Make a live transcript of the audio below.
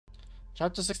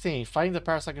Chapter 16. Fighting the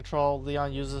parasite control.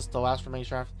 Leon uses the last remaining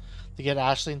shaft to get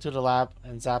Ashley into the lab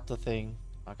and zap the thing.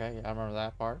 Okay, yeah, I remember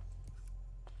that part.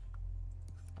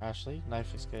 Ashley,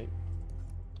 knife escape.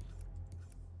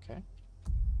 Okay.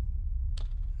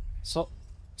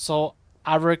 So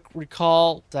I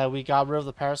recall that we got rid of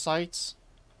the parasites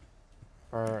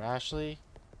for Ashley.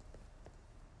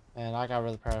 And I got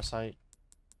rid of the parasite.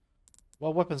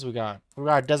 What weapons we got? We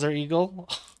got a Desert Eagle.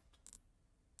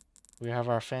 We have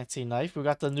our fancy knife. We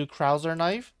got the new Krauser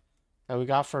knife that we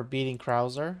got for beating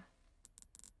Krauser.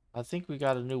 I think we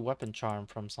got a new weapon charm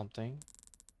from something.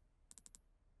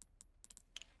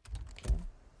 Okay.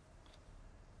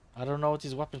 I don't know what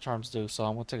these weapon charms do, so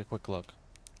I'm gonna take a quick look.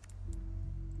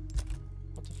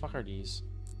 What the fuck are these?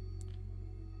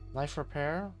 Knife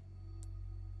repair?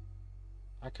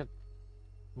 I could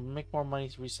make more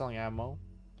money reselling ammo.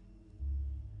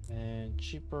 And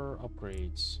cheaper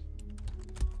upgrades.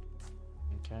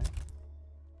 Okay.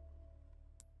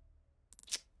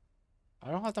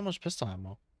 I don't have that much pistol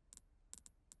ammo.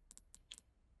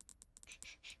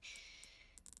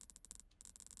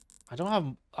 I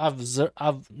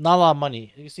have not a lot of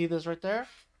money. You see this right there?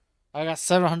 I got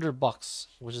 $700,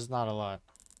 which is not a lot.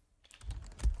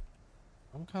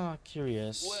 I'm kind of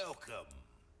curious. Welcome.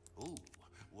 Ooh,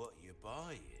 what you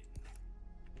buying?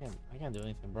 I can't do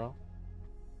anything, bro.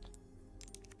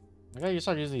 I gotta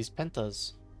start using these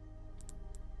pentas.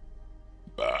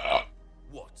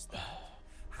 What's that?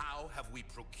 How have we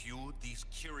procured these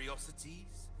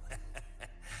curiosities?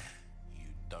 You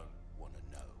don't want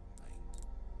to know,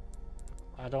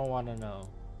 mate. I don't want to know.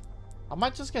 I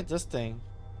might just get this thing.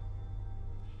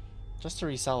 Just to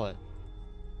resell it.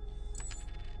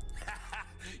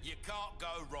 You can't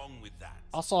go wrong with that.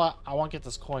 Also, I want to get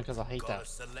this coin because I hate that.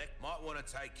 Select might want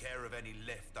to take care of any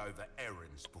leftover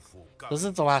errands before going. This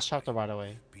isn't the last chapter, by the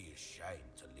way. Be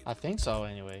ashamed to live. I think so,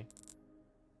 anyway.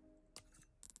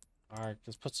 Alright,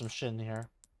 let's put some shit in here.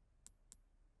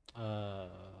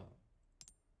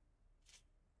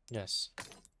 Yes.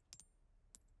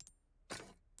 Can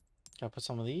I put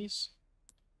some of these?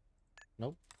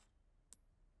 Nope.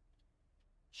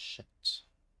 Shit.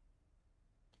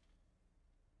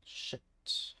 Shit.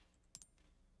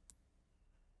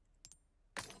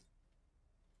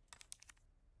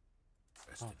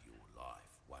 Rest of your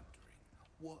life wondering,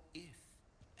 what if?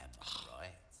 Am I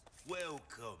right?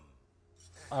 Welcome.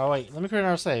 Oh wait, let me create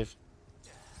another save.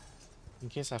 In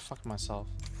case I fuck myself.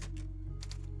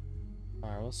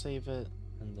 Alright, we'll save it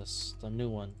in the new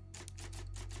one.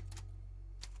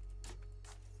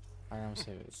 Alright, I'm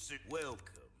save it. Welcome.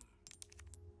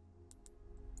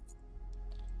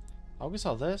 Oh, we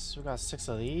saw this. We got 6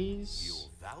 of these. Your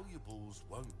valuables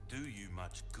won't do you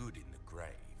much good in the grave.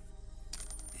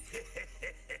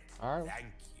 Alright.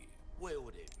 Thank you. Well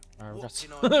then.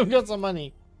 Alright, we got some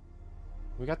money.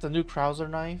 We got the new Krauser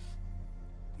knife.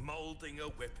 Molding a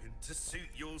weapon to suit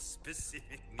your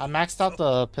specific needs. I maxed out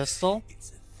the pistol.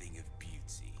 It's a thing of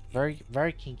beauty.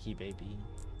 Very kinky, baby.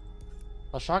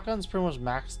 The shotgun's pretty much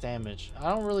max damage. I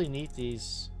don't really need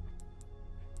these.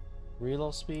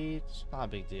 Reload speed, it's not a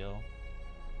big deal.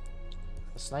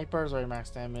 The sniper is already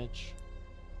max damage.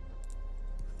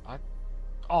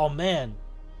 Oh man,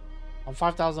 I'm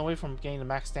 5,000 away from getting the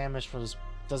max damage for this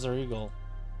Desert Eagle.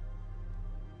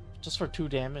 Just for 2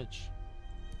 damage.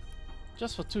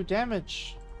 Just for 2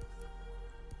 damage.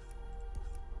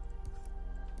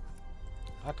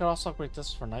 I could also upgrade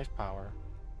this for knife power.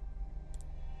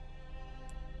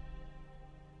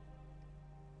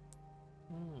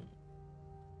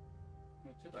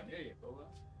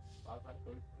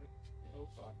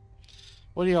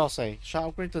 What do y'all say? Shall I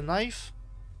upgrade the knife?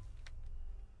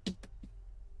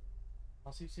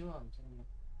 I'll see what I'm saying.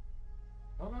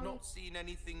 Not seen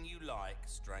anything you like,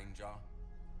 stranger.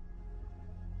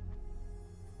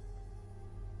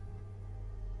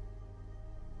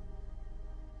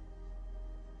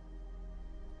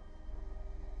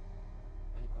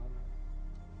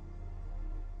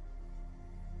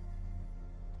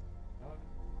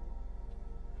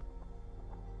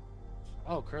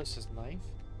 Oh, Curtis's knife.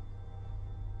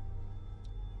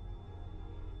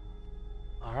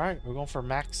 Alright, we're going for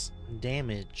max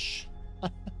damage.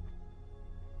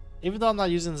 Even though I'm not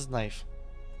using this knife.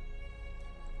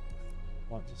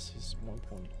 What? This is 1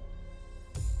 point.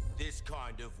 This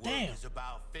kind of work is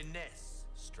about finesse,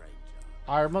 stranger.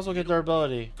 Alright, might as well get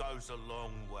durability. Goes a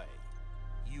long way.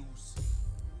 You see.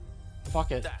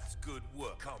 Fuck it. That's good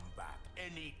work. Come back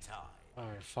anytime.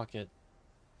 Alright, fuck it.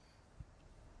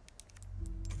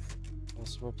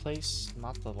 Let's replace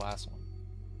not the last one.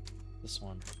 This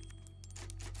one.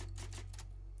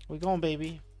 We going,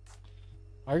 baby.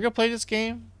 Are you gonna play this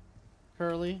game,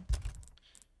 Curly?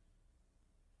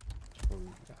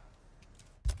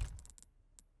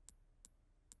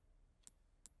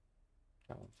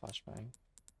 Got one flashbang.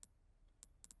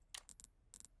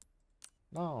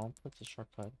 No, put the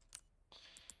shortcut.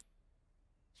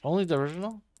 Only the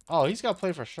original? Oh, he's got to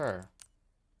play for sure.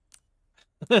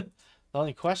 The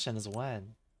only question is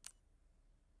when.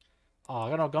 Oh, I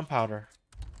got no gunpowder.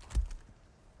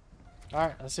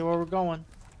 Alright, let's see where we're going.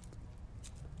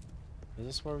 Is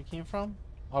this where we came from?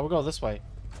 Oh, we'll go this way.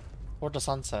 Toward the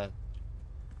sunset.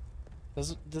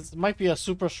 This might be a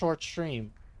super short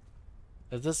stream.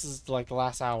 If this is like the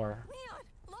last hour. Leon,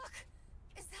 look!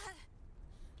 Is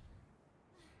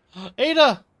that...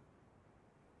 Ada!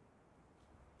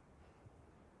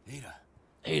 Ada.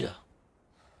 Ada.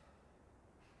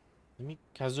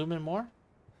 Can I zoom in more?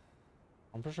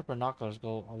 I'm pretty sure binoculars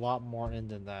go a lot more in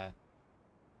than that.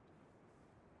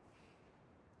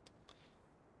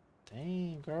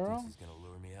 Dang, girl. This is gonna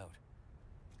lure me out.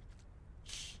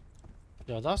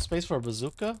 Yo, do I have space for a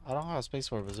bazooka? I don't have space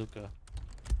for a bazooka.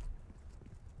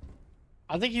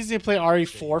 I think he's gonna play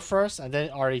RE4 first and then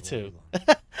RE2.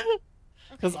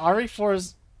 Because RE4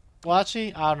 is... Well,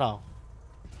 actually, I don't know.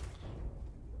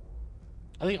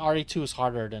 I think RE2 is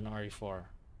harder than RE4.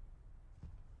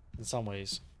 In some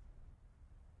ways.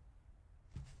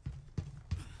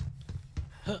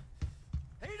 Ada!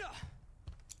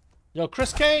 Yo,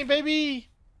 Chris Kane, baby!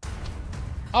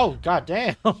 Oh,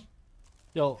 goddamn.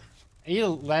 Yo, he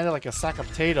landed like a sack of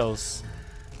potatoes.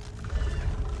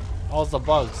 Oh, it's the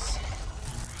bugs.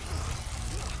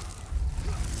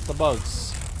 It's the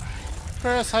bugs.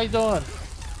 Chris, how you doing?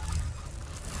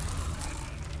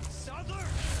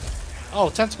 Oh,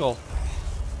 tentacle.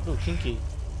 Ooh, kinky.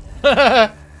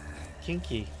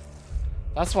 Kinky.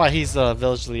 That's why he's the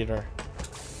village leader.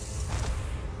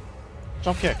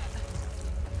 Jump kick.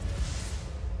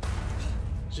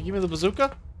 Did you give me the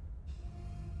bazooka?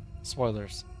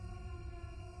 Spoilers.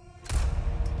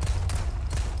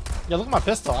 Yeah, look at my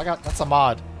pistol. That's a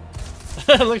mod.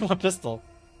 Look at my pistol.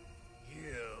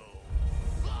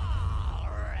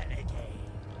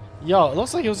 Yo, it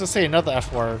looks like he was gonna say another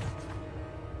F word.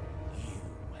 You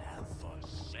have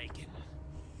forsaken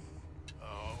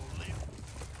only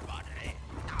body.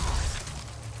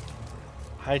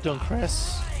 How you doing,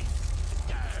 Chris?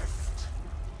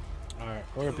 Alright,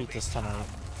 we're gonna beat this tonight.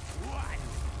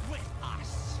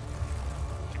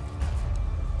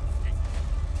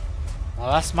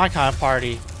 Oh, that's my kind of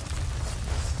party.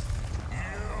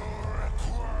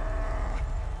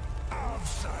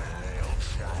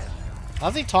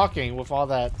 How's he talking with all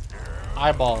that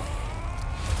eyeball?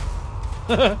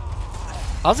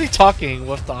 How's he talking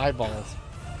with the eyeballs?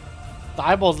 The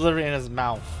eyeball's literally in his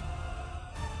mouth.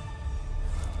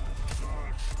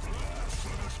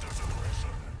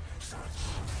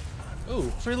 Ooh,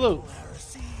 free loot.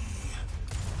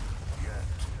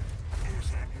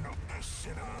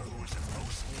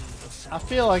 I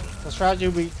feel like the strategy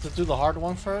would be to do the hard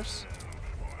one first.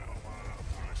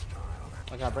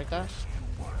 I gotta break that.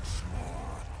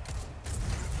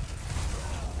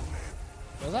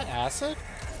 Was that acid?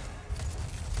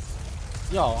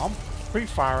 Yo, I'm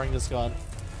pre-firing this gun.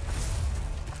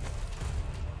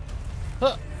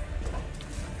 Huh.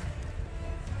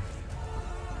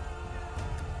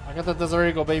 I got the Desert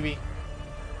Eagle, baby.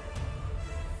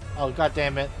 Oh, god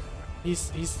damn it.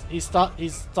 He's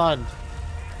stunned.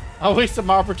 I wasted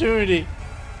my opportunity.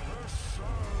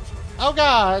 Oh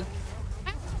god.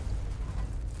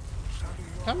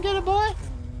 Come get it, boy.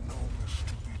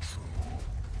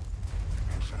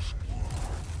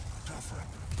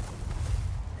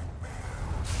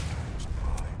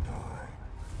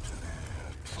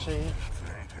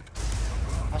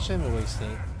 I shouldn't have wasted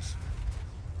it.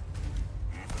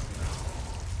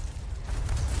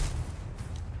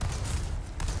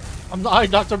 I'm the eye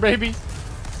doctor, baby.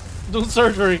 I'm doing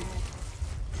surgery.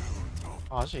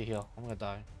 Oh, I should heal. I'm gonna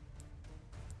die.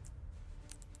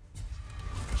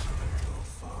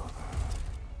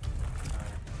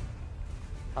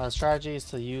 The strategy is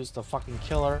to use the fucking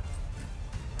killer.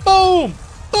 Boom!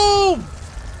 Boom!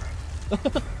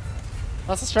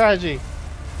 That's the strategy.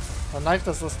 The knife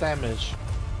does less damage.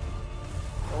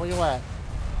 Where you at?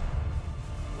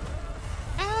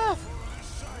 Ah!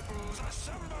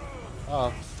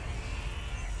 Oh.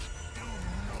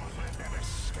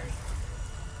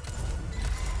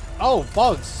 Oh,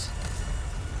 bugs!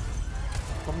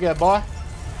 Come get it, boy.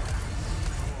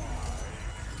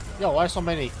 Yo, why so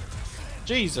many?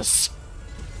 Jesus!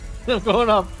 I'm going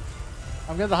up.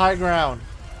 I'm getting the high ground.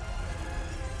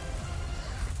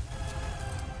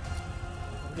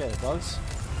 Get it, bugs.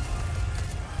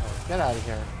 Oh, get out of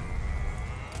here.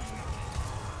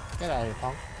 Get out of here,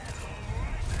 punk.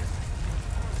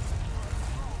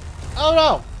 Oh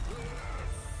no!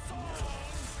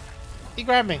 He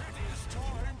grabbed me.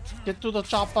 Get to the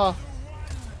chopper.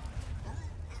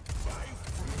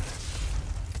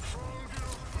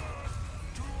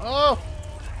 Oh!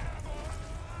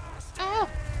 Ah!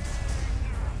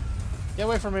 Get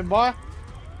away from me, boy.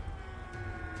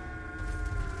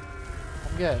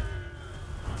 Come get it.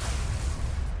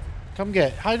 Come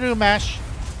get it. How you do, Mash?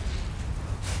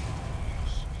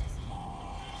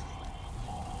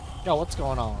 Yo, what's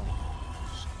going on?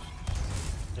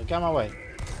 Yo, get out of my way.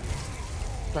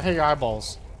 Don't hit your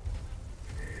eyeballs.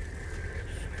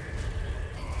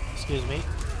 Excuse me.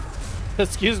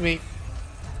 Excuse me.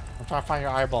 I'm trying to find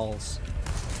your eyeballs.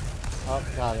 Oh,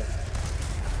 got it.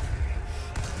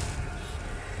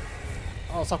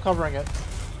 Oh, stop covering it.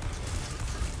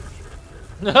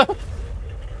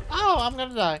 Oh, I'm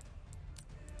gonna die.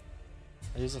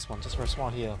 I'll use this one just for a small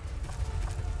heal.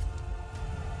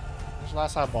 Where's the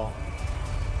last eyeball?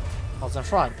 Oh, it's in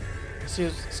front.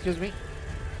 Excuse me.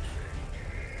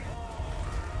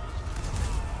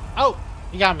 Oh!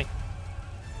 You got me.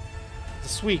 The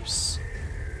sweeps.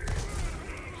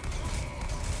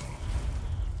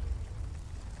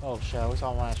 Oh shit, at least I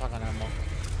want shotgun ammo.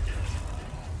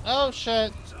 Oh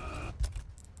shit!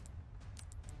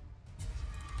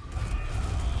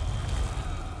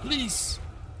 Please!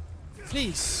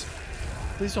 Please!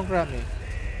 Please don't grab me.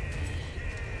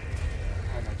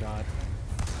 Oh my god.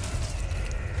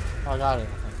 Oh, I got it,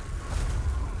 I think.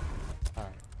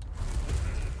 Alright.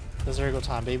 Desert go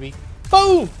time, baby.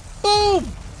 Boom! Boom!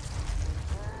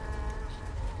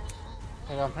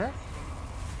 I got him here?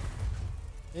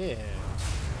 Yeah.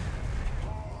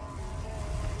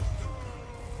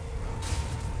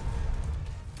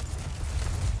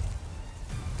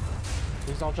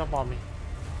 Please don't jump on me.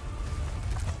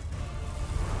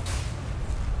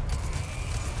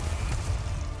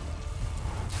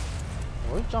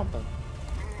 Where are you jumping?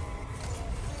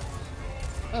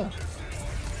 Oh.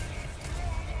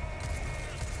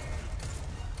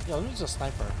 Yo, who's a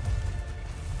sniper?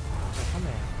 Okay, come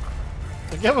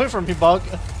here. Get away from me, bug!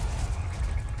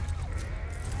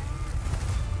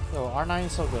 Yo, R9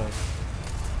 is so good.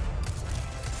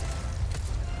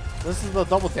 This is the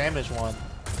double damage one.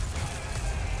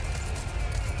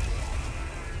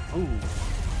 Ooh.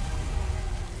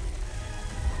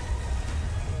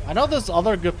 I know there's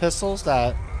other good pistols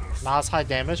that not as high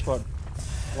damage, but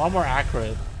a lot more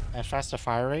accurate and faster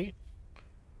fire rate.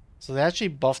 So they actually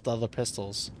buffed the other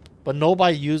pistols, but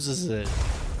nobody uses it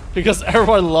because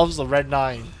everyone loves the Red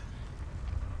 9.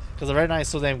 Because the Red 9 is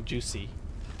so damn juicy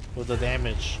with the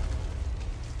damage.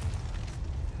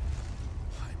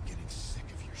 I'm getting sick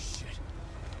of your shit.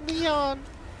 Leon!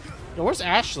 Yo, where's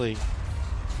Ashley?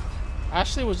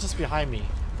 Ashley was just behind me.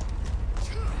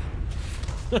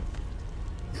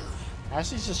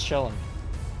 Ashley's just chilling.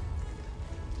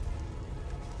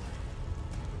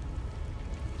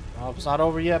 Oh, it's not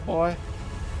over yet, boy.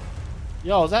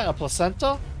 Yo, is that a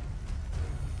placenta?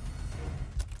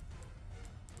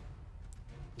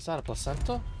 Is that a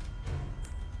placenta?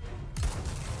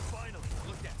 Finally,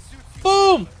 look at suits.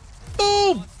 Boom!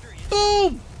 Boom!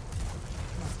 Boom!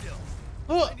 Still,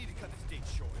 Oh, I need to cut this date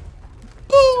short.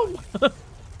 boom!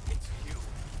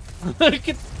 It's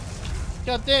you.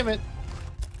 God damn it!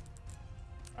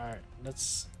 All right,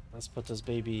 let's put this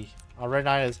baby. Our Red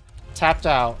 9 is tapped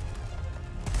out.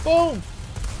 Boom!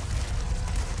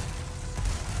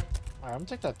 All right, I'm gonna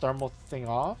take that thermal thing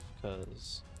off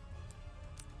because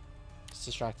it's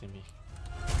distracting me.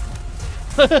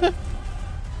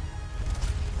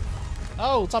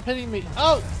 Oh, stop hitting me!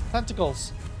 Oh,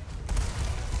 tentacles!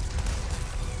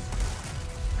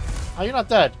 Oh, you're not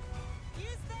dead.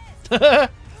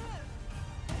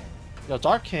 Yo,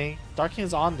 Dark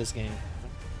King's on this game.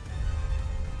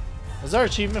 Is there an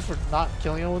achievement for not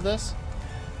killing him with this?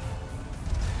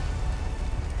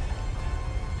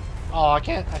 Oh, I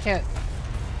can't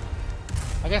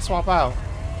swap out.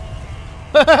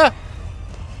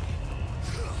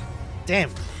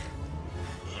 Damn.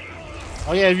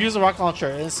 Oh yeah, if you use a rocket launcher,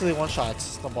 it instantly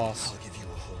one-shots the boss. I'll give you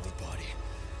a holy body.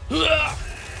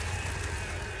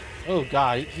 Oh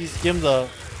god, he's giving the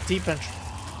deep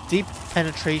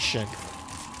penetration.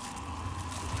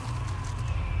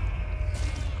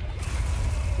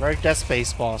 Very Dead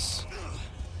Space boss.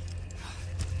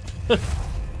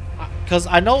 Because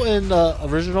I know in the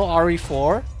original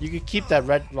RE4, you could keep that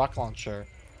red rocket launcher.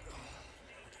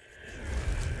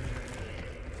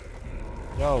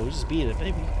 Yo, we just beat it,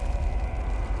 baby.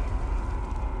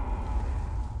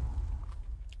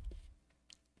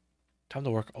 Time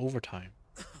to work overtime.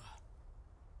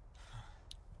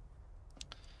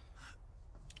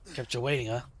 Kept you waiting,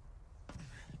 huh?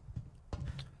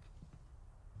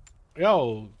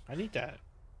 Yo, I need that.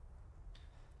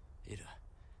 Ada,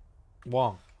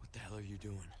 Wong. what the hell are you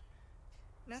doing?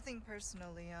 Nothing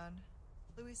personal, Leon.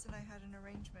 Luis and I had an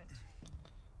arrangement.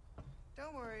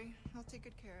 Don't worry, I'll take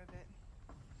good care of it.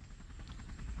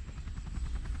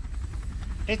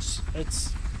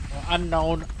 It's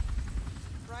unknown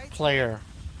Right? player.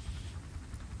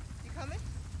 You coming?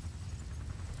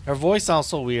 Her voice sounds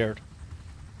so weird.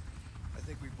 I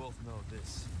think we both know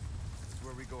this. It's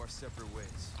where we go our separate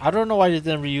ways. I don't know why they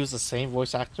didn't reuse the same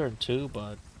voice actor in 2,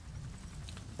 but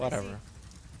whatever.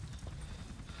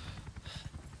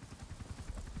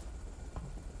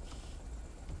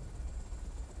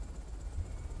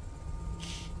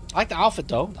 I like the outfit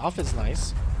though. The outfit's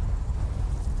nice.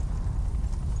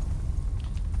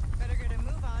 Better get a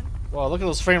move on. Whoa, look at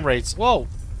those frame rates. Whoa!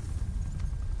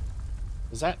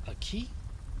 Is that a key?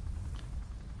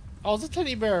 Oh, it's a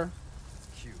teddy bear.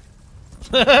 Cute.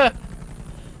 Can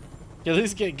at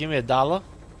least give me $1?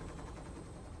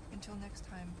 Until next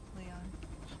time, Leon.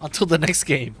 Until the next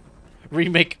game.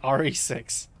 Remake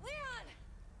RE6. Leon!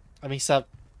 I mean, 7.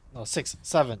 No, 6,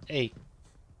 7, 8.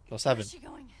 No, 7. Where's she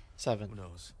going? 7. Who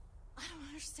knows? I don't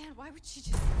understand. Why would she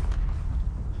just...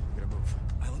 We gotta move.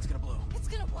 Island's gonna blow. It's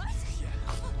gonna what?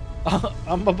 Yeah.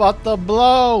 I'm about to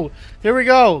blow. Here we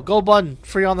go. Go button.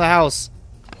 Free on the house.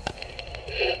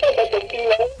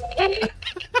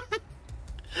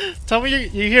 Tell me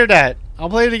you hear that. I'll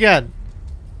play it again.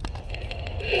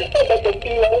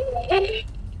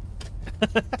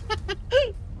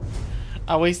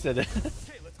 I wasted it.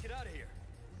 Okay, let's get out of here.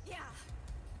 Yeah.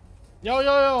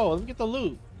 Yo. Let me get the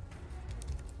loot.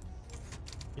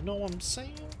 You know what I'm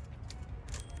saying?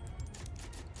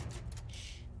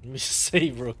 Let me just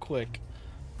save real quick.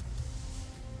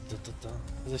 Is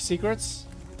there secrets?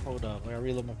 Hold up, I gotta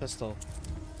reload my pistol.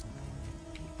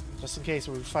 Just in case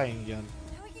we're fighting again.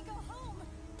 Now we can go home.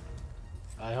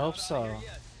 I hope so. Not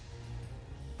here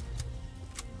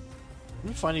It'd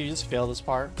be funny if you just fail this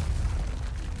part.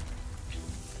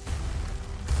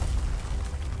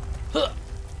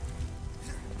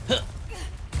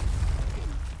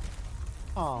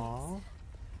 Aww.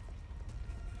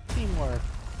 Teamwork.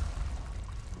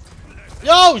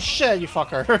 Yo, shit, you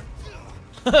fucker.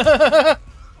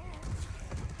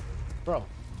 Bro,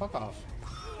 fuck off.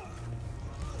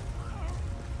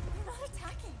 You're not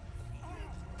attacking.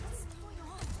 What's going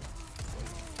on?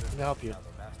 Let me help you. Now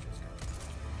the master's coming.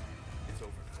 It's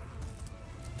over.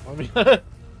 Let me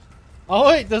oh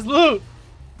wait, there's loot!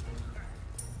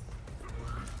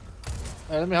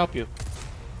 Alright, let me help you.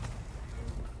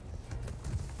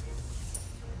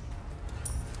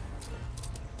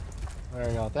 There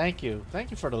we go. Thank you.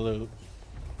 Thank you for the loot.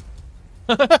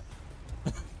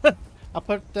 I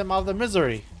put them out of their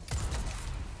misery.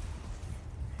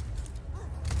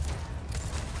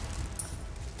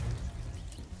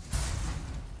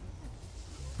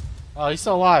 Oh, he's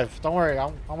still alive. Don't worry.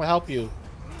 I'm gonna help you.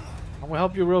 I'm gonna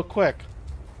help you real quick.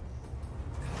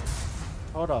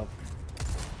 Hold up.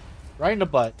 Right in the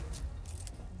butt.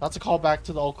 That's a callback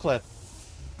to the old clip.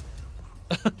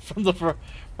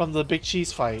 from the big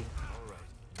cheese fight.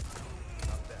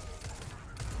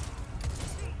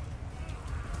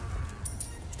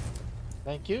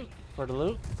 Thank you for the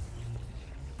loot.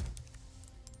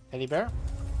 Teddy bear?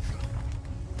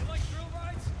 You like thrill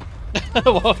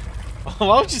rides?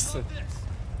 Why would you say?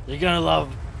 You're gonna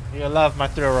love my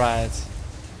thrill rides.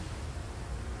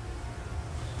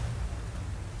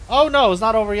 Oh no, it's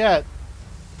not over yet.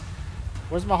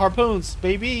 Where's my harpoons,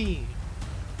 baby?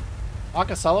 I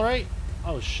can accelerate?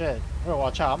 Oh shit. Better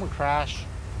watch out. I'm gonna crash.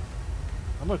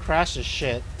 I'm gonna crash this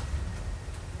shit.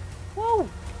 Woo!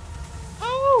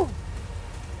 Oh!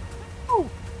 Oh!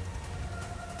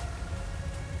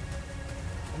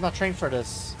 I'm not trained for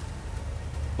this.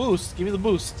 Boost. Give me the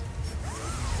boost.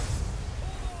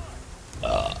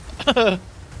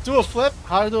 Do a flip?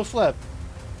 How do I do a flip?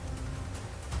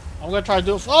 I'm gonna try to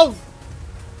do a oh!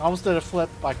 I almost did a flip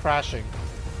by crashing.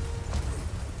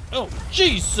 Oh,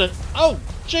 Jesus! Oh,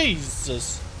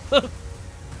 Jesus!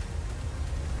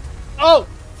 Oh!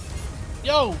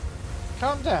 Yo!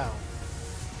 Calm down.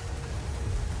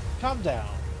 Calm down.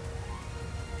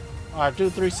 Alright, do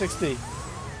 360.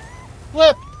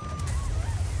 Flip!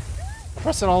 I'm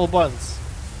pressing all the buttons.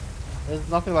 There's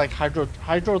nothing like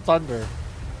Hydro Thunder.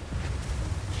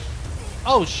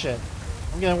 Oh shit.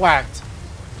 I'm getting whacked.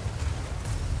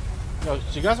 Yo, do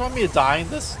you guys want me to die in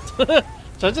this? Should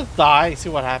I just die and see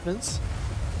what happens?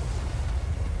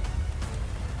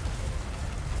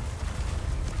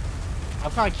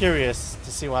 I'm kind of curious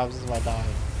to see what happens if I die.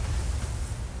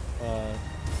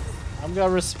 I'm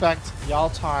gonna respect y'all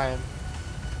time.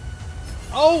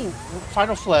 Oh!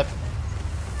 Final flip.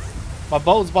 My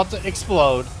boat's about to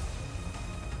explode.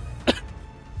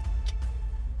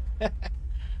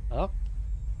 Oh.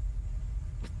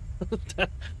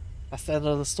 That's the end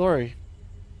of the story.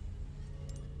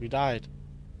 We died.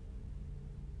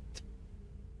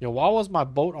 Yo, why was my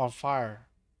boat on fire?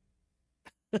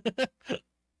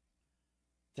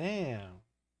 Damn.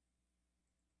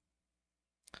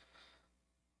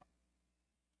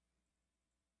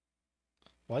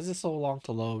 Why is it so long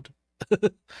to load?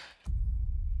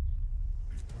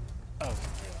 Oh,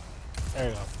 there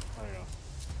you go. There you go.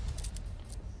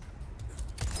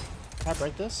 Can I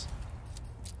break this?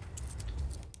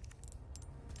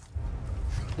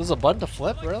 There's a button to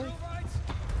flip, really?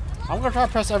 I'm gonna try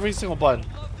to press every single button.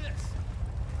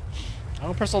 I'm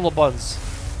gonna press all the buttons.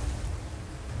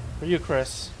 For you,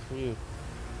 Chris. For you.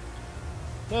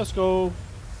 Let's go.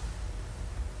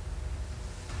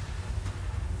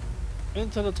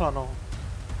 Into the tunnel.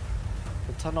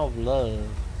 The tunnel of love.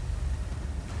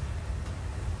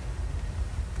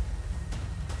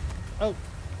 Oh.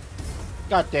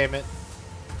 God damn it.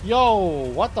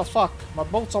 Yo, what the fuck? My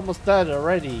boat's almost dead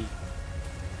already.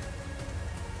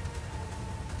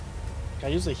 Can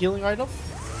I use a healing item?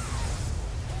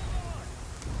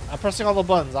 I'm pressing all the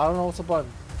buttons. I don't know what's the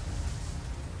button.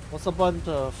 What's the button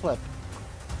to flip?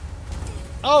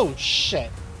 Oh, shit.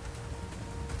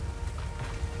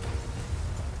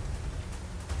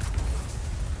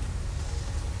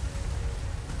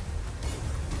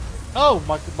 Oh,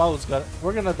 my boat's got it.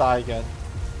 We're gonna die again.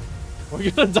 We're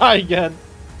gonna die again.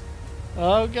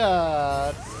 Oh,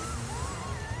 God.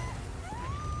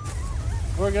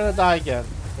 We're gonna die again.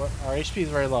 Our HP is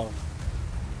very low.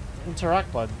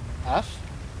 Interact button. F?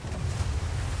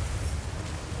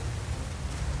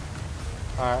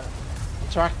 Alright.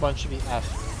 Interact button should be F.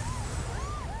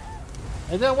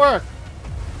 It didn't work!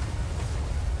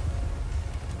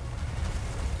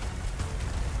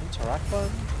 Interact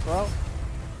button, bro?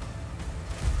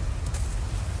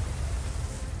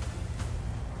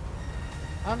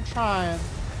 I'm trying.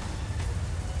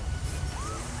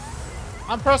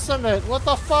 I'm pressing it. What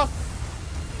the fuck?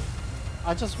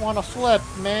 I just want to flip,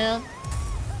 man.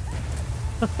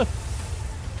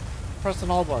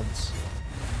 Pressing all buttons.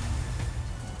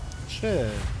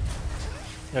 Shit.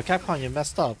 Yo, Capcom, you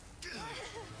messed up.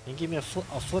 You give me a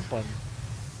flip button.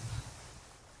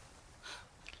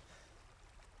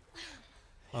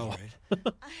 Oh. I'm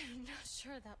not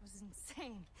sure that was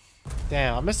insane.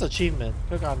 Damn, I missed achievement.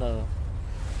 Click on the.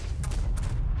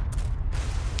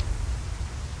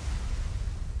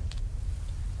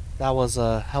 That was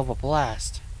a hell of a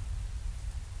blast.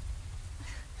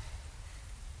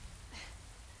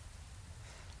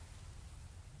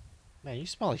 Man, you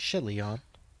smell like shit, Leon.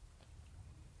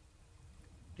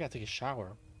 You gotta take a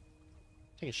shower.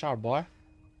 Take a shower, boy.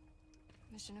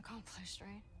 Mission accomplished,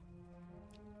 right?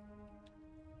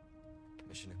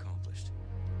 Mission accomplished.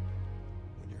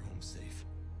 When you're home safe.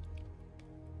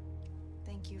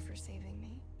 Thank you for saving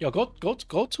me. Yo, go to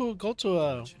go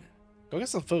get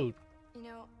some food. You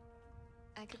know,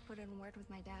 I could put in a word with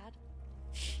my dad.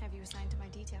 Have you assigned to my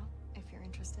detail, if you're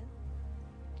interested?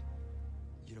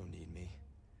 You don't need me.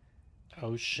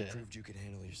 Oh You shit. proved you could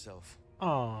handle yourself.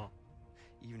 Oh,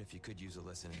 Even if you could use a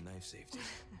lesson in knife safety.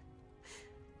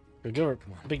 give her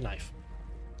a big knife.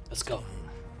 Let's go.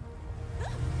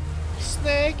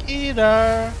 Snake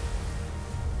eater.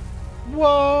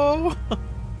 Whoa.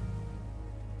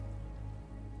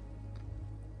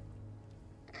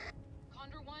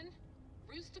 Condor 1?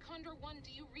 Rooster Condor 1,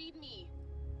 do you read me?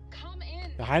 Come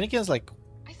in. The Heineken's like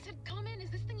I said come in. Is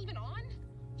this thing even on?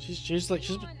 she's Come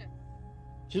on.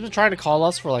 been trying to call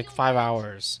us for like 5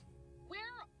 hours. Where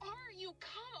are you?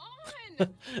 Come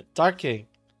on. Dark King.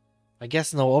 I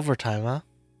guess no overtime,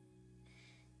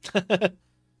 huh?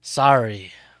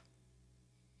 Sorry.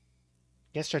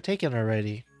 Guess you're taken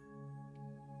already.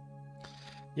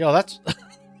 Yo, that's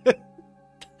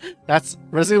that's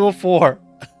Resident Evil 4.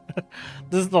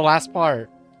 This is the last part.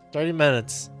 30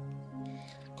 minutes.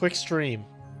 Quick stream.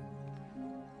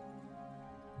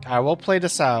 Alright, we'll play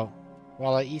this out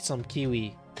while I eat some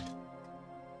kiwi.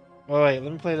 Wait,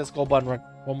 let me play this gold button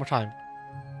one more time.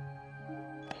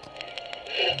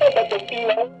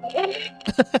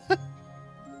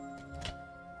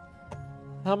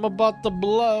 I'm about to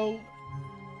blow.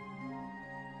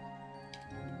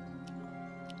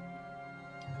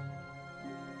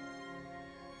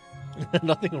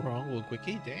 Nothing wrong with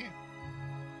Quickie, damn.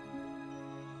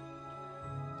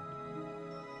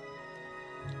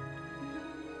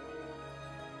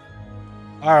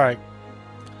 Alright.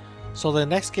 So the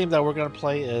next game that we're gonna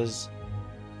play is,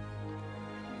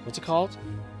 what's it called?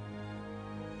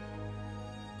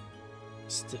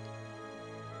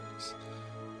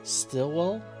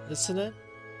 Stillwell incident?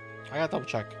 I gotta double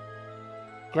check.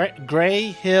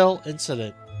 Gray Hill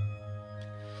incident.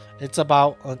 It's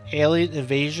about an alien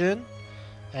invasion,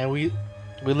 and we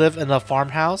live in a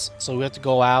farmhouse, so we have to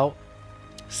go out,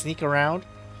 sneak around.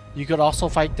 You could also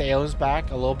fight the aliens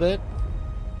back a little bit.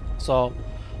 So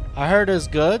I heard it's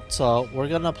good, so we're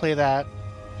gonna play that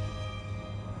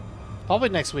probably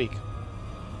next week.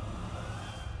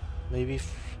 Maybe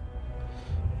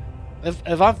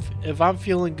if I'm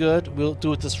feeling good, we'll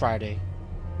do it this Friday.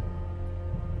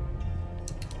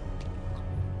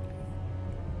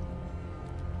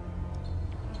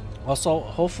 Also,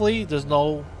 hopefully there's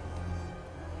no...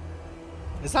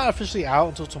 It's not officially out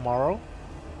until tomorrow.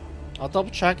 I'll double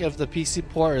check if the PC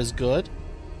port is good.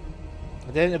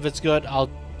 And then if it's good, I'll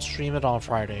stream it on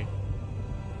Friday.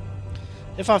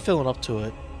 If I'm feeling up to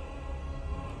it.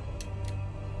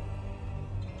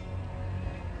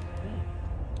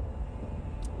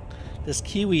 This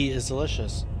kiwi is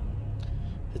delicious.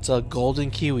 It's a golden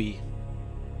kiwi.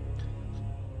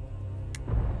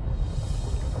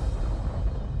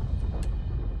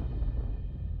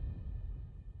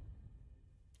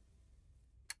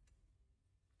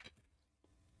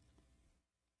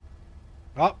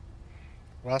 Oh,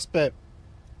 last bit.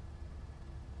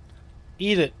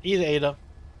 Eat it, Ada.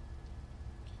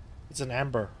 It's an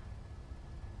ember.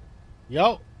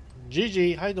 Yo,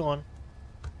 Gigi, how you doing?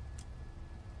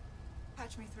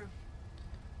 Patch me through.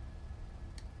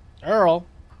 Earl,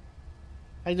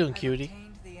 how you doing, I've cutie?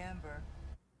 obtained the amber.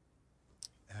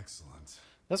 Excellent.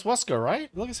 That's Wesker,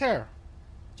 right? Look at his hair.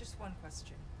 Just one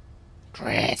question.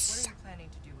 Chris. What are you planning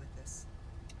to do with this?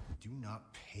 Do not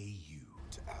pay you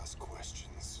to ask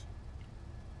questions.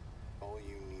 All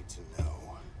you need to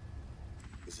know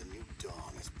is a new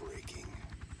dawn is breaking.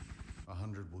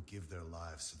 100 will give their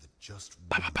lives so that just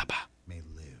one may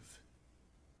live.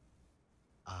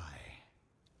 I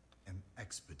am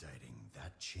expediting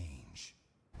that change.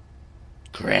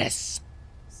 Chris.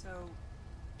 So,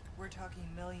 we're talking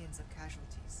millions of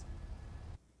casualties.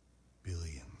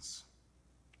 Billions.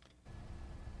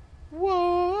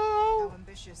 Whoa. How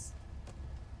ambitious.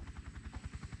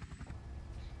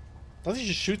 I think she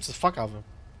just shoots the fuck out of him.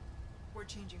 We're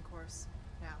changing course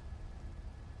now.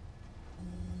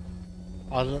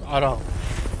 I don't. I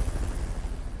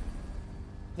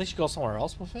think she goes somewhere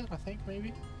else with it. I think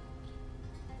maybe.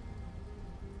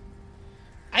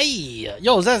 Hey,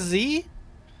 yo, is that Z?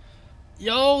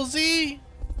 Yo, Z,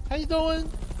 how you doing?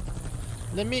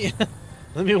 Let me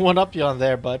let me one up you on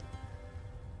there, bud.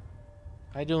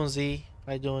 How you doing, Z?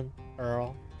 How you doing,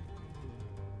 Earl?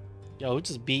 Yo, we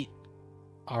just beat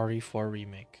Re4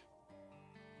 Remake.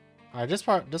 Alright, this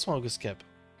one we can skip.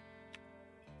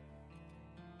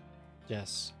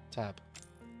 Yes, tab.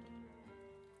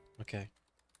 Okay.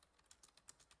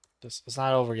 It's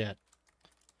not over yet.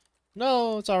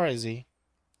 No, it's alright, Z.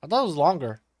 I thought it was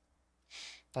longer.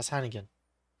 That's Hannigan.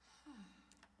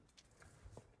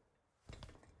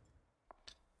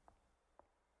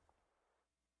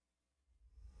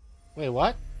 Wait,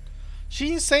 what? She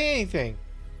didn't say anything.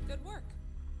 Good work.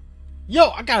 Yo,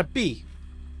 I got a B.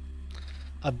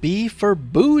 A B for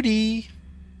booty.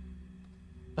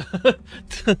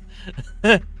 To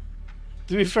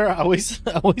be fair, I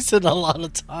wasted a lot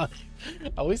of time.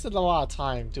 I wasted a lot of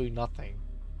time doing nothing.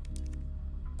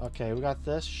 Okay, we got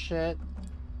this shit.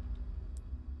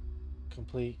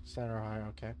 Complete center high.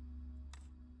 Okay.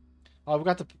 Oh, we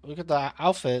got the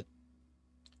outfit.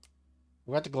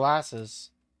 We got the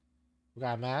glasses. We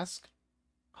got a mask.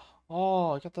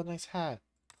 Oh, I got the nice hat.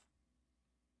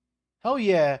 Hell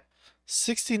yeah.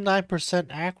 69%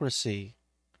 accuracy.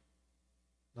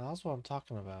 Now that's what I'm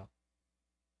talking about.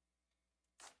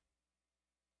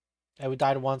 And we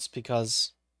died once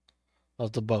because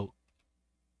of the boat.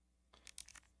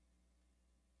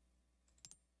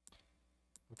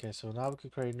 Okay, so now we can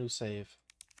create a new save.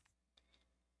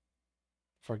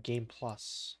 For Game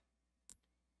Plus.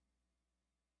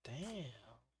 Damn.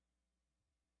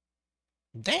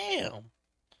 Damn.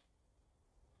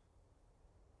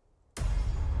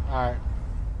 Alright.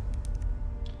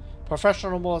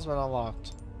 Professional mode has been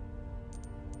unlocked.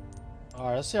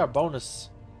 Alright, let's see our bonus.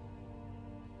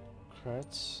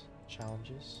 Credits.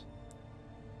 Challenges.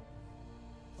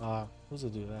 Who's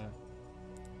gonna do that?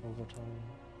 Overtime.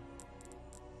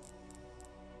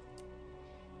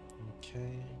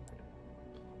 Okay.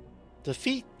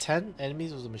 Defeat 10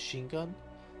 enemies with a machine gun.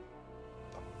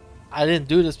 I didn't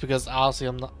do this because honestly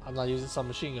I'm not using some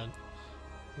machine gun.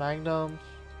 Magnum.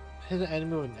 Hit an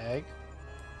enemy with an egg.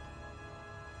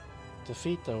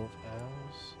 Defeat the arrows.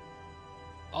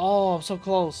 Oh, I'm so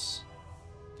close.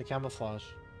 The camouflage.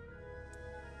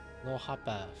 No hot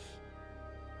bath.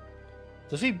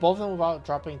 Defeat both of them without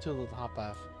dropping into the hot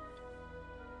bath.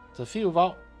 Defeat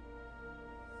without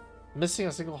missing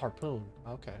a single harpoon.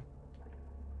 Okay.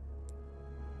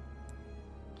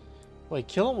 Wait,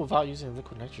 kill him without using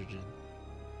liquid nitrogen.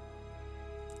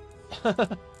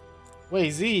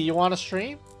 Wait, Z, you want to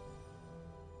stream?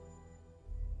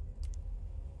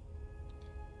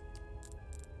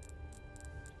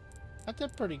 I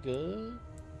did pretty good.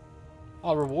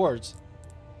 Oh, rewards.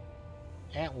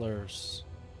 Antlers.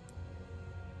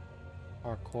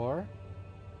 Hardcore.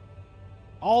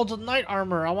 Oh, the knight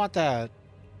armor. I want that.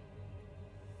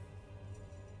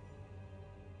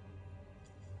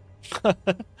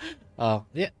 Oh,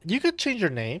 yeah. You could change your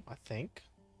name, I think.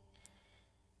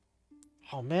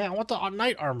 Oh, man. I want the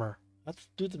knight armor. Let's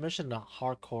do the mission to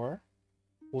hardcore.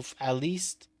 With at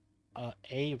least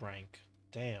A rank.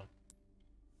 Damn.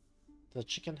 The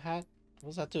chicken hat? What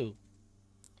does that do?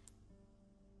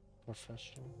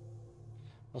 Professional.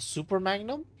 A super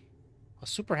magnum? A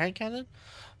super hand cannon?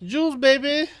 Jules,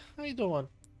 baby! How you doing?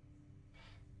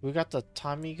 We got the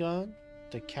Tommy gun.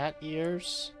 The cat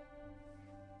ears.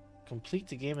 Complete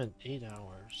the game in 8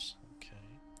 hours. Okay.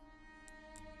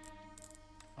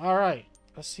 Alright.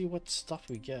 Let's see what stuff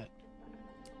we get.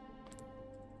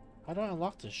 How do I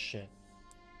unlock this shit?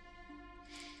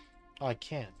 Oh, I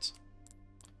can't.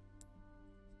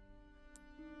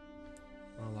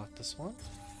 Unlock this one.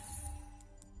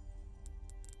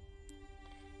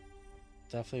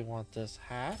 Definitely want this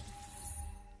hat.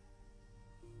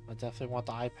 I definitely want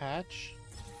the eye patch.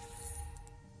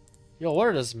 Yo, what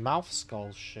are this mouth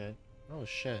skull shit? Oh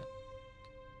shit.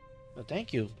 Oh,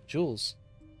 thank you, Jules.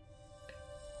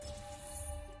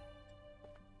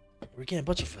 We're getting a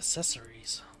bunch of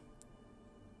accessories.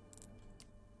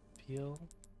 Peel.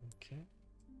 Okay.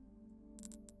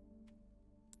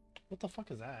 What the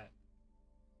fuck is that?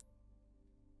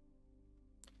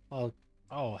 Oh,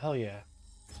 hell yeah.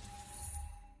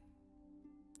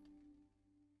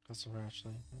 Customer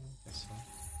actually. I guess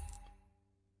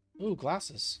so. Ooh,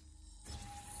 glasses.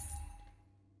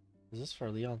 Is this for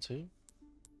Leon too?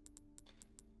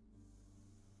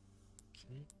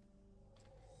 Okay.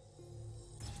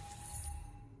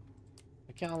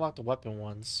 I can't unlock the weapon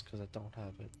ones because I don't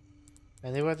have it.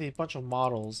 And they have a bunch of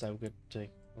models that we could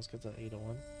take. Let's get the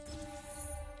 801.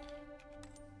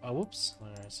 Oh, whoops.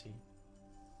 Alright, I see.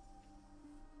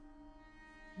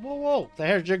 Whoa, whoa! The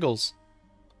hair jiggles.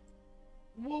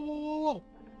 Whoa, whoa, whoa, whoa!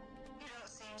 You don't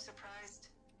seem surprised.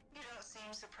 You don't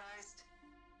seem surprised.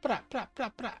 Pra, pra, pra,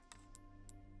 pra.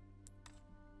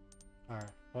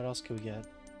 Alright, what else can we get?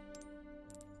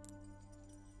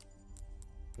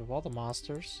 We have all the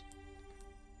monsters.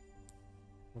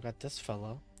 We got this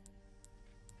fella.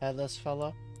 Headless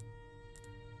fella.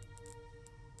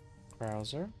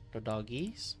 Krauser. The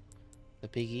doggies. The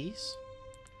piggies.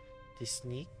 The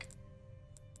sneak.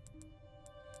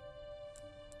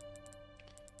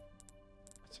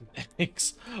 Some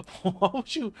eggs. Why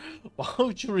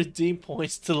would you redeem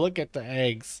points to look at the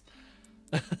eggs?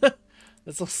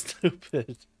 That's so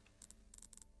stupid.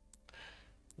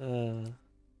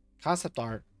 Concept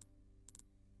art.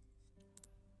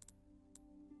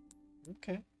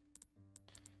 Okay.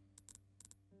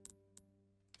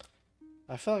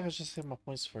 I feel like I should save my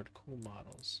points for the cool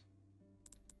models.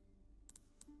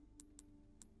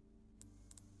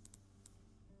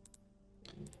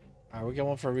 Alright, we get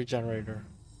one for a regenerator.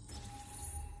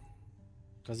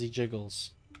 Because he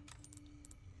jiggles.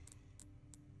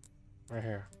 Right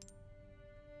here.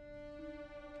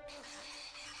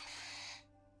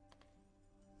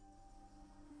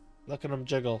 Look at him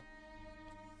jiggle.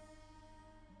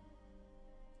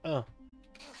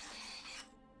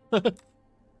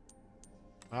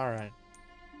 Alright.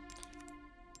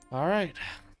 Alright.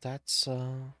 That's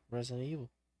Resident Evil.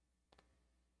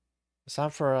 It's time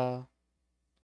for